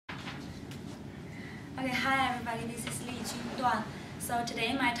Okay, hi everybody, this is Lijun. So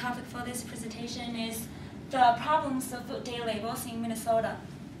today my topic for this presentation is the problems of food day labels in Minnesota.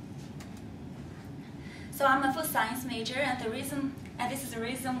 So I'm a food science major, and this is the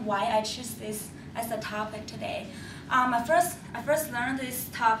reason why I choose this as a topic today. I first learned this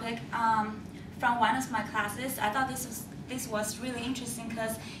topic from one of my classes. I thought this was really interesting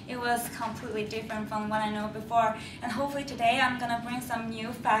because it was completely different from what I know before. And hopefully today I'm gonna bring some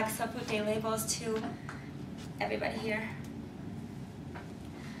new facts of food day labels to everybody here.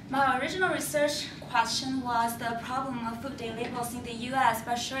 My original research question was the problem of food day labels in the US,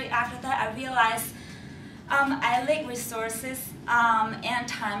 but shortly after that I realized I lack resources and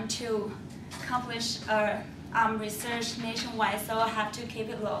time to accomplish research nationwide, so I have to keep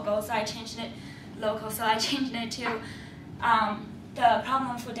it local. So I changed it to the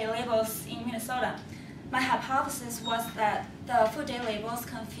problem of food day labels in Minnesota. My hypothesis was that the food day labels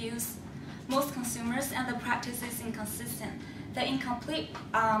confuse most consumers and the practice is inconsistent. The incomplete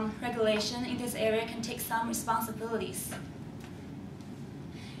regulation in this area can take some responsibilities.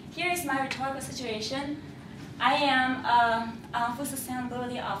 Here is my rhetorical situation. I am a food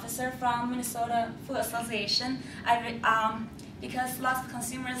sustainability officer from Minnesota Food Association. Because lots of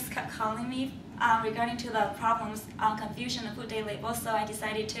consumers kept calling me regarding to the problems confusion of food day labels, so I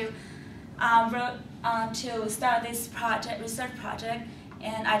decided to start this research project,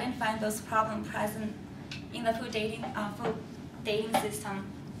 and I didn't find those problems present in the food dating system,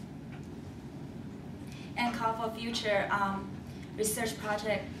 and call for future research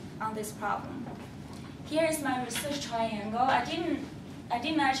project on this problem. Here is my research triangle. I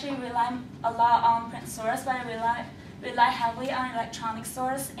didn't actually rely a lot on print source, but I rely heavily on electronic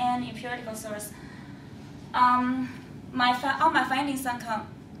source and empirical source. All my findings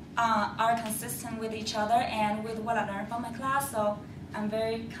are consistent with each other and with what I learned from my class, so I'm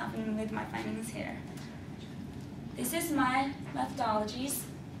very confident with my findings here. This is my methodologies.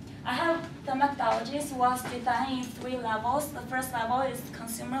 The methodologies was divided in 3 levels. The first level is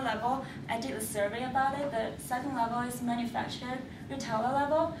consumer level. I did a survey about it. The second level is manufacturer retailer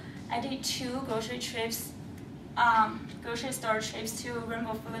level. I did 2 grocery store trips to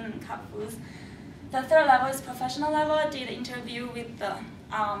Rainbow Food and Cup Foods. The third level is professional level. I did an interview with the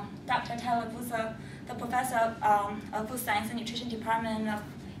Dr. Taylor, who's the professor of food science and nutrition department of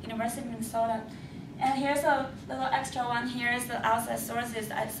University of Minnesota. And here's a little extra one. Here is the outside sources.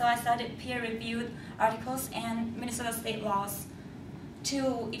 So I studied peer-reviewed articles and Minnesota state laws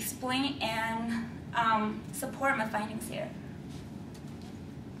to explain and support my findings here.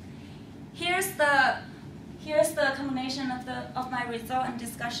 Here's the combination of my result and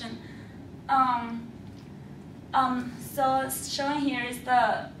discussion. So showing here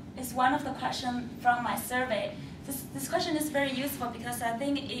is one of the questions from my survey. This question is very useful because I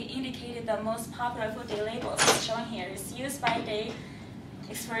think it indicated the most popular food day labels. Showing here is use by date,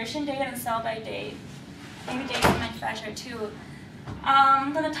 expiration date, and sell by date. Maybe date of manufacture too.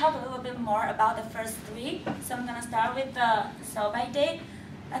 I'm going to talk a little bit more about the first 3. So I'm going to start with the sell by date.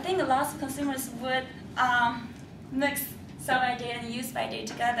 I think lots of consumers would mix sell by date and use by date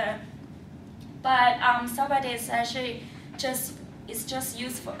together. But sell by date is actually just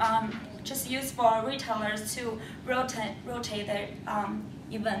used for retailers to rotate their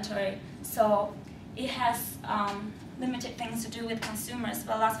inventory. So it has limited things to do with consumers,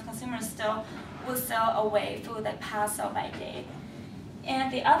 but lots of consumers still will sell away food that pass sell by date.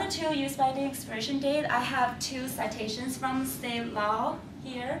 And the other 2, use by date, expiration date, I have 2 citations from state law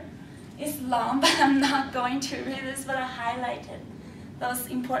here. It's long, but I'm not going to read this, but I highlighted those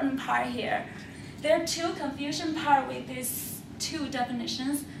important part here. There are 2 confusion part with these 2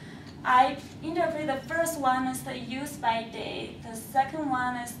 definitions. I interpret the first one as the use by date. The second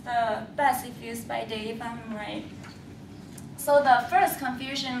one is the best if used by date, if I'm right. So the first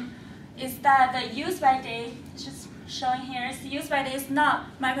confusion is that the use by date, just showing here, is the use by date is not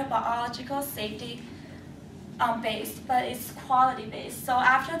microbiological safety based, but it's quality based. So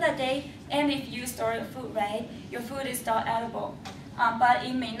after the date, and if you store your food right, your food is still edible, but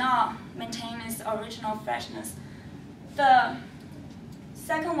it may not maintain its original freshness. The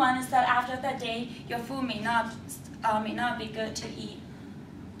second one is that after that day, your food may not be good to eat.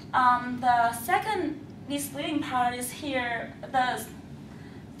 The second misleading part is here. The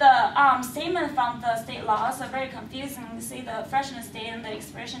statement from the state laws are very confusing. You see the freshness date and the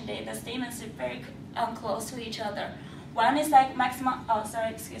expiration date. The statements are very close to each other. One is like maximum.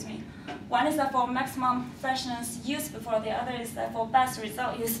 One is for maximum freshness used before. The other is for best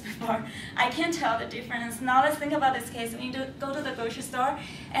result used before. I can't tell the difference. Now let's think about this case. When you go to the grocery store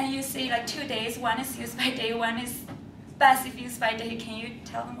and you see like 2 days, one is used by day, one is best if used by day. Can you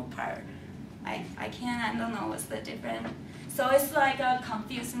tell them apart? I don't know what's the difference. So it's like a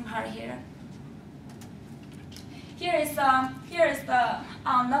confusing part here. Here is the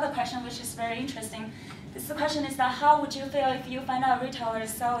another question which is very interesting. This question is that how would you feel if you find out retailers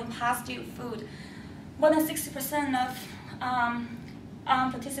selling past due food? More than 60% of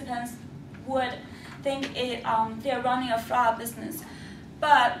participants would think they're running a fraud business.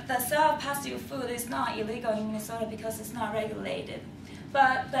 But the sale of past due food is not illegal in Minnesota because it's not regulated.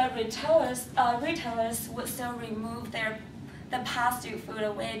 But the retailers would still remove the past due food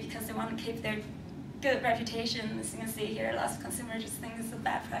away because they want to keep their good reputation. As you can see here, lots of consumers just think it's a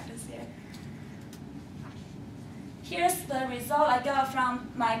bad practice here. Here's the result I got from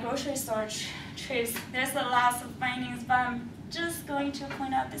my grocery store trips. There's a lot of findings, but I'm just going to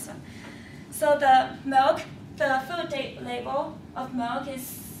point out this one. So the milk, the food date label of milk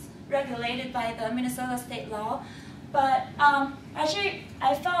is regulated by the Minnesota state law. But actually,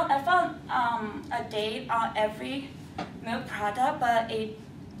 I found a date on every milk product, but it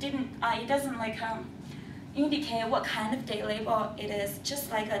doesn't like indicate what kind of date label it is. Just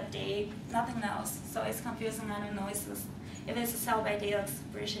like a date, nothing else. So it's confusing. I don't know if it's a sell by date,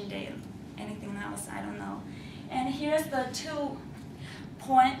 expiration date, anything else. I don't know. And here's the two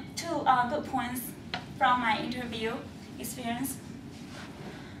good points from my interview experience.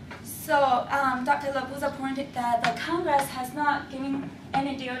 So Dr. Labuza pointed that the Congress has not given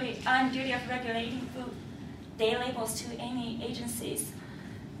any duty of regulating food date labels to any agencies.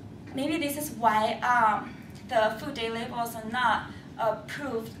 Maybe this is why the food date labels are not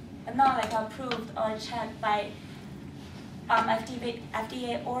approved or checked by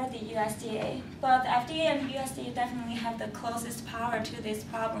FDA or the USDA. But the FDA and USDA definitely have the closest power to this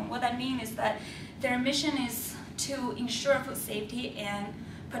problem. What I mean is that their mission is to ensure food safety and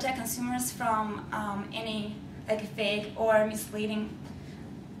protect consumers from any fake or misleading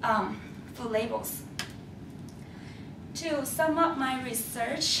food labels. To sum up my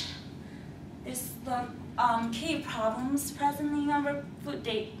research, the key problems presently in our food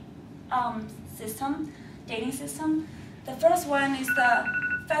dating system. The first one is the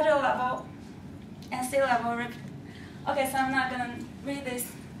federal level and state level. Okay, so I'm not gonna read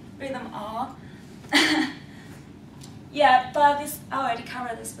them all. Yeah, but I already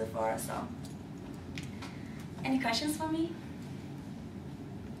covered this before, so. Any questions for me?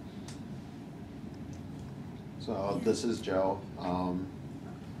 So this is Joe.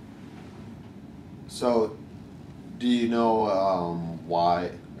 So do you know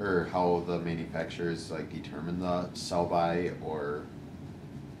why or how the manufacturers determine the sell by or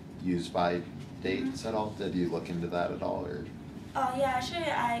use by dates at all? Did you look into that at all, or? Oh yeah, actually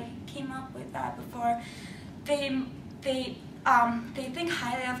I came up with that before. They think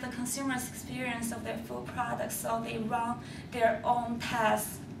highly of the consumer's experience of their food products, so they run their own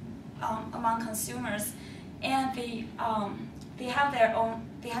tests among consumers, and they have their own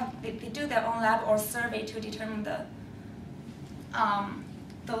they do their own lab or survey to determine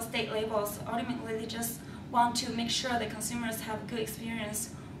those date labels. Ultimately, they just want to make sure that consumers have a good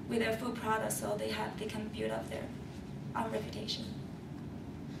experience with their food products, so they can build up their reputation.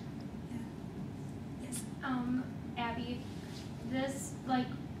 Yeah. Yes. Abby, this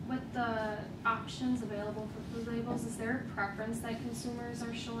with the options available for food labels, is there a preference that consumers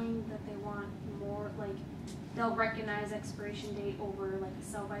are showing that they want more, they'll recognize expiration date over a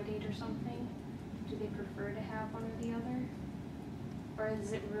sell-by date or something? Do they prefer to have one or the other? Or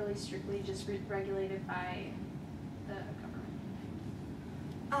is it really strictly just regulated by the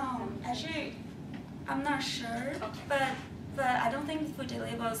government? Actually, I'm not sure, but I don't think food date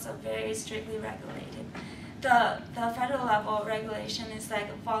labels are very strictly regulated. The federal level regulation is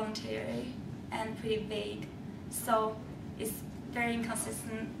voluntary and pretty vague, so it's very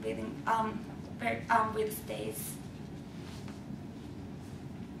inconsistent with states.